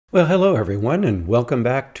Well, hello everyone, and welcome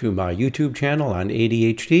back to my YouTube channel on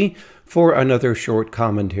ADHD for another short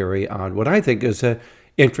commentary on what I think is an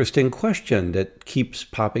interesting question that keeps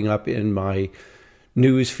popping up in my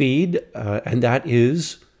news feed, and that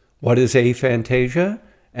is, what is aphantasia,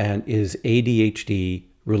 and is ADHD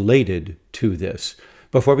related to this?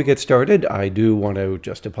 Before we get started, I do want to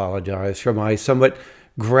just apologize for my somewhat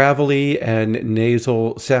gravelly and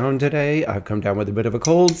nasal sound today. I've come down with a bit of a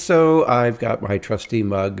cold, so I've got my trusty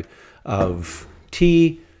mug of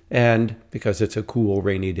tea, and because it's a cool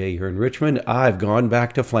rainy day here in Richmond, I've gone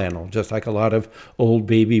back to flannel, just like a lot of old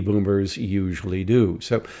baby boomers usually do.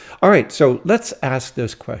 So, all right, so let's ask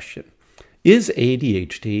this question. Is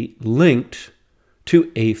ADHD linked to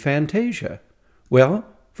aphantasia? Well,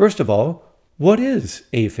 first of all, what is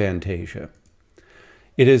aphantasia?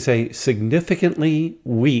 It is a significantly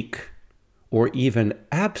weak or even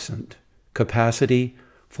absent capacity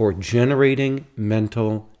for generating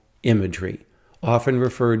mental imagery, often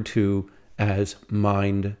referred to as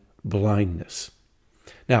mind blindness.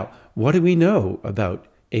 Now, what do we know about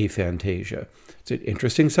aphantasia? It's an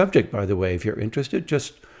interesting subject, by the way. If you're interested,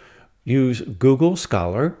 just use Google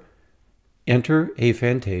Scholar, enter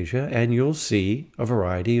aphantasia, and you'll see a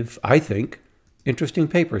variety of, I think, interesting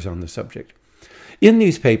papers on the subject. In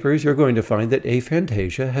these papers, you're going to find that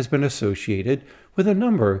aphantasia has been associated with a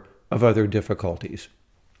number of other difficulties.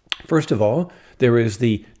 First of all, there is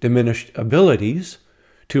the diminished abilities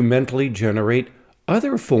to mentally generate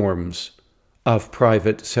other forms of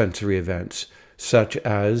private sensory events, such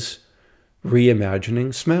as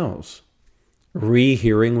reimagining smells,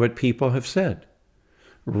 rehearing what people have said,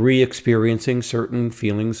 re-experiencing certain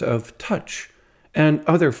feelings of touch, and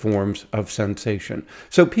other forms of sensation.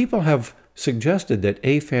 So people have suggested that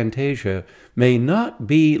aphantasia may not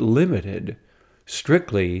be limited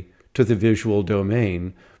strictly to the visual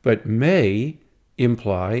domain, but may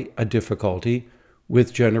imply a difficulty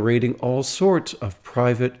with generating all sorts of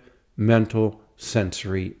private mental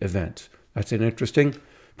sensory events. That's an interesting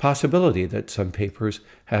possibility that some papers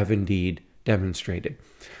have indeed demonstrated.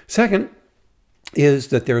 Second is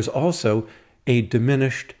that there's also a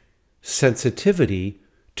diminished sensitivity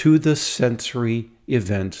to the sensory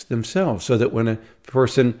events themselves, so that when a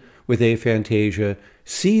person with aphantasia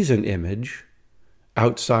sees an image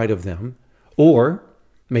outside of them, or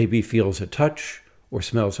maybe feels a touch or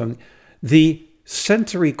smells something, the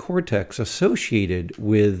sensory cortex associated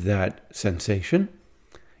with that sensation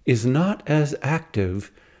is not as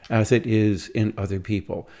active as it is in other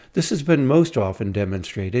people. This has been most often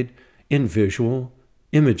demonstrated in visual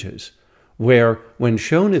images, where when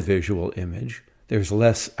shown a visual image, there's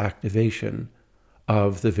less activation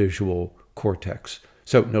of the visual cortex.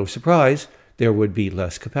 So no surprise, there would be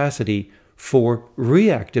less capacity for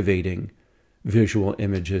reactivating visual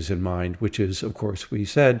images in mind, which is, of course, we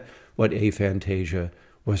said, what aphantasia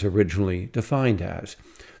was originally defined as.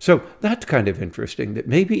 So that's kind of interesting, that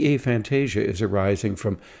maybe aphantasia is arising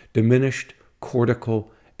from diminished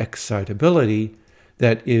cortical excitability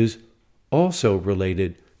that is also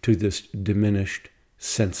related to this diminished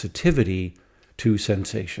sensitivity to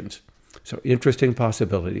sensations. So interesting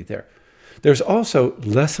possibility there. There's also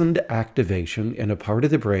lessened activation in a part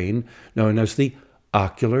of the brain known as the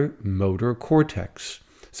ocular motor cortex.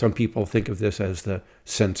 Some people think of this as the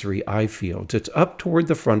sensory eye fields. It's up toward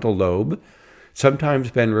the frontal lobe,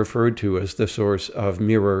 sometimes been referred to as the source of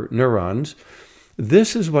mirror neurons.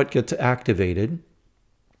 This is what gets activated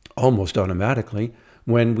almost automatically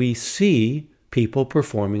when we see people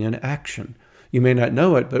performing an action. You may not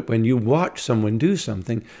know it, but when you watch someone do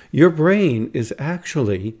something, your brain is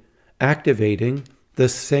actually activating the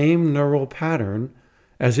same neural pattern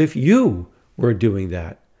as if you were doing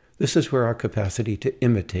that. This is where our capacity to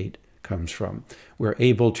imitate comes from. We're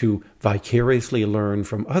able to vicariously learn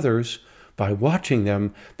from others by watching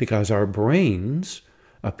them because our brains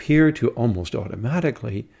appear to almost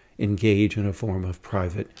automatically engage in a form of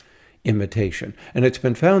private imitation. And it's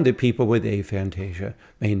been found that people with aphantasia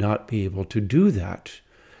may not be able to do that.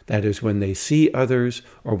 That is, when they see others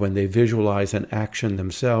or when they visualize an action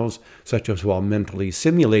themselves, such as while mentally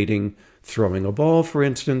simulating throwing a ball, for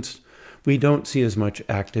instance, we don't see as much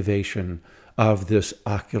activation of this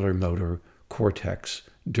ocular motor cortex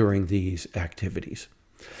during these activities.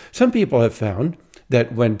 Some people have found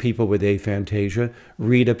that when people with aphantasia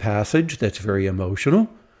read a passage that's very emotional,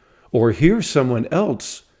 or hear someone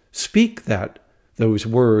else speak those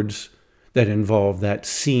words that involve that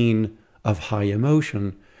scene of high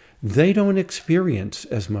emotion, they don't experience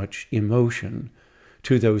as much emotion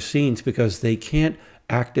to those scenes because they can't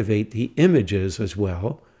activate the images as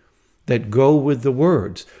well that go with the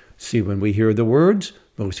words. See, when we hear the words,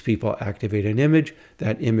 Most people activate an image.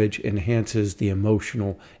 That image enhances the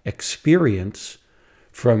emotional experience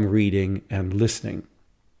from reading and listening.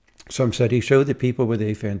 Some studies show that people with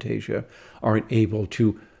aphantasia aren't able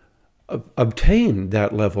to obtain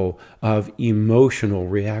that level of emotional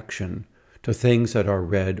reaction to things that are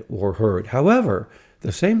read or heard. However,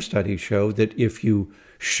 the same studies show that if you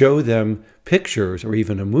show them pictures or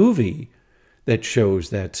even a movie that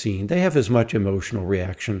shows that scene, they have as much emotional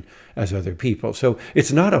reaction as other people. So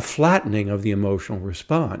it's not a flattening of the emotional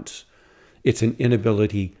response. It's an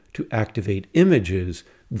inability to activate images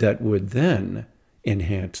that would then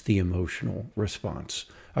enhance the emotional response.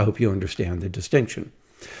 I hope you understand the distinction.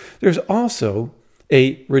 There's also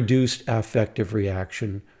a reduced affective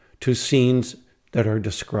reaction to scenes that are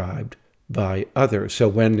described by others. So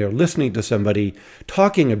when they're listening to somebody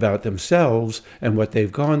talking about themselves and what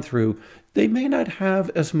they've gone through, they may not have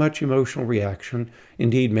as much emotional reaction,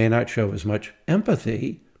 indeed may not show as much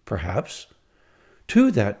empathy, perhaps,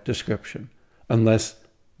 to that description, unless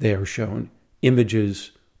they are shown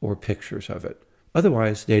images or pictures of it.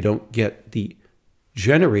 Otherwise, they don't get the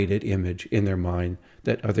generated image in their mind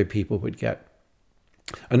that other people would get.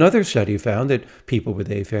 Another study found that people with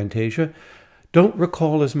aphantasia don't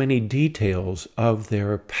recall as many details of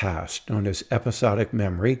their past, known as episodic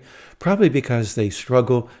memory, probably because they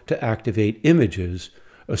struggle to activate images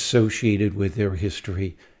associated with their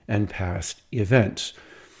history and past events.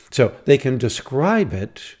 So they can describe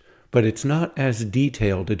it, but it's not as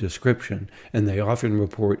detailed a description, and they often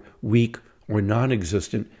report weak or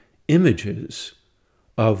non-existent images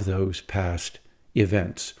of those past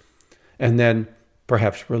events. And then,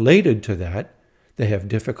 perhaps related to that, they have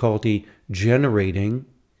difficulty generating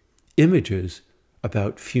images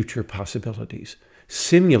about future possibilities,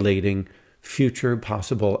 simulating future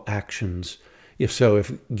possible actions.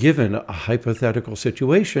 If given a hypothetical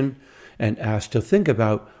situation and asked to think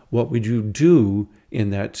about what would you do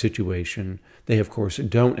in that situation, they of course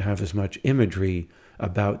don't have as much imagery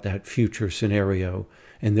about that future scenario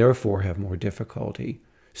and therefore have more difficulty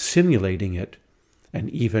simulating it and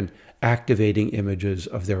even activating images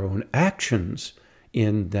of their own actions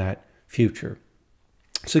in that future.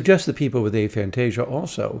 Suggests that people with aphantasia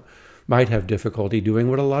also might have difficulty doing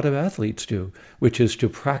what a lot of athletes do, which is to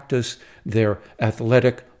practice their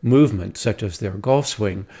athletic movements, such as their golf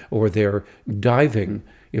swing or their diving,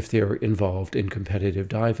 if they're involved in competitive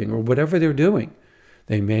diving, or whatever they're doing.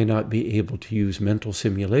 They may not be able to use mental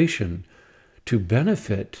simulation to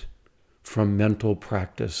benefit from mental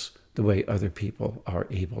practice the way other people are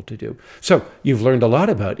able to do. So you've learned a lot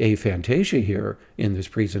about aphantasia here in this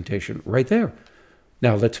presentation right there.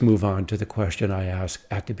 Now let's move on to the question I asked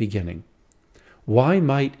at the beginning. Why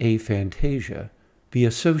might aphantasia be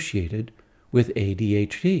associated with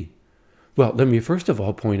ADHD? Well, let me first of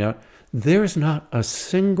all point out there's not a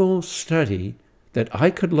single study that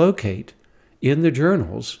I could locate in the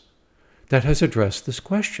journals that has addressed this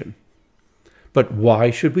question. But why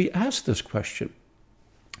should we ask this question?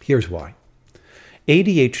 Here's why.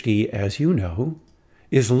 ADHD, as you know,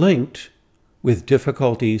 is linked with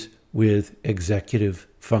difficulties with executive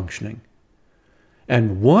functioning.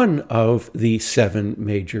 And one of the 7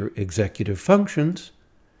 major executive functions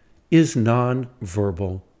is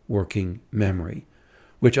nonverbal working memory,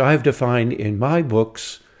 which I've defined in my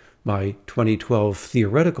books, my 2012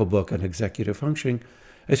 theoretical book on executive functioning,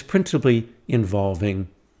 as principally involving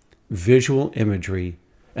visual imagery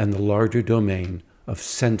and the larger domain of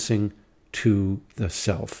sensing to the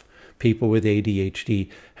self. People with ADHD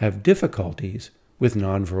have difficulties with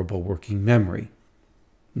nonverbal working memory.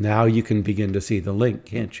 Now you can begin to see the link,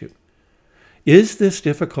 can't you? Is this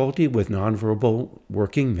difficulty with nonverbal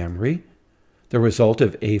working memory the result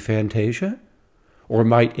of aphantasia? Or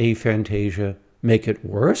might aphantasia make it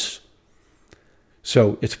worse?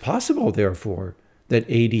 So it's possible, therefore, that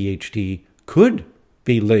ADHD could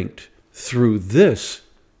be linked through this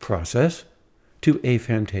process to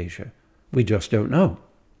aphantasia. We just don't know.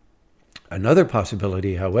 Another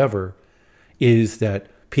possibility, however, is that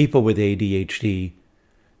people with ADHD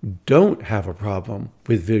don't have a problem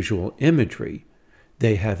with visual imagery.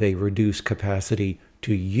 They have a reduced capacity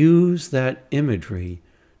to use that imagery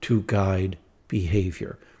to guide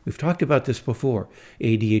behavior. We've talked about this before.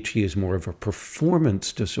 ADHD is more of a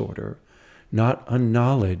performance disorder, not a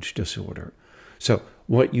knowledge disorder. So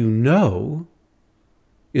what you know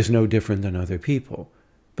is no different than other people.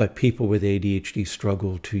 But people with ADHD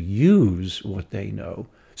struggle to use what they know.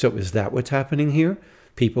 So is that what's happening here?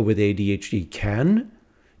 People with ADHD can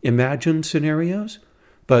imagine scenarios,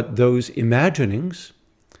 but those imaginings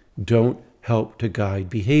don't help to guide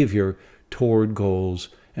behavior toward goals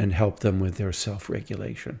and help them with their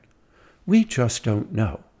self-regulation. We just don't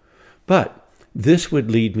know. But this would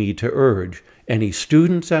lead me to urge any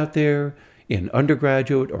students out there in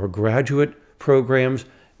undergraduate or graduate programs,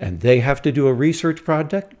 and they have to do a research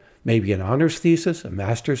project, maybe an honors thesis, a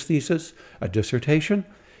master's thesis, a dissertation.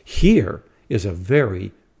 Here is a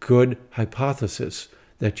very good hypothesis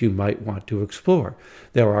that you might want to explore.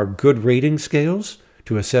 There are good rating scales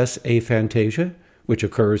to assess aphantasia, which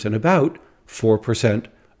occurs in about 4%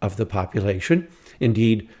 of the population.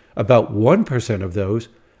 Indeed, about 1% of those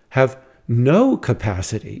have no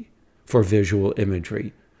capacity for visual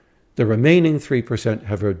imagery. The remaining 3%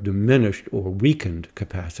 have a diminished or weakened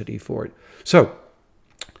capacity for it. So,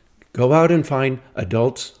 go out and find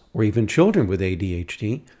adults or even children with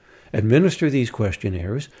ADHD, administer these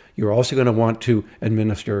questionnaires. You're also going to want to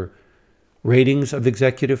administer ratings of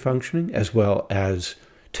executive functioning as well as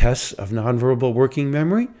tests of nonverbal working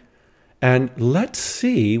memory. And let's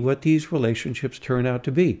see what these relationships turn out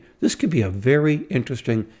to be. This could be a very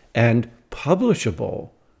interesting and publishable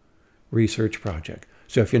research project.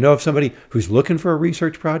 So if you know of somebody who's looking for a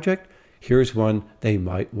research project, here's one they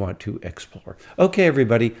might want to explore. Okay,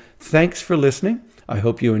 everybody, thanks for listening. I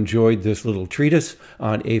hope you enjoyed this little treatise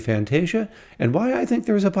on aphantasia and why I think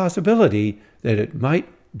there's a possibility that it might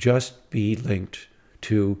just be linked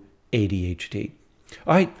to ADHD.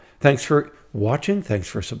 All right, thanks for watching, thanks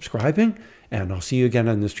for subscribing, and I'll see you again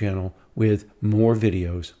on this channel with more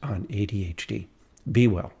videos on ADHD. Be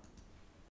well.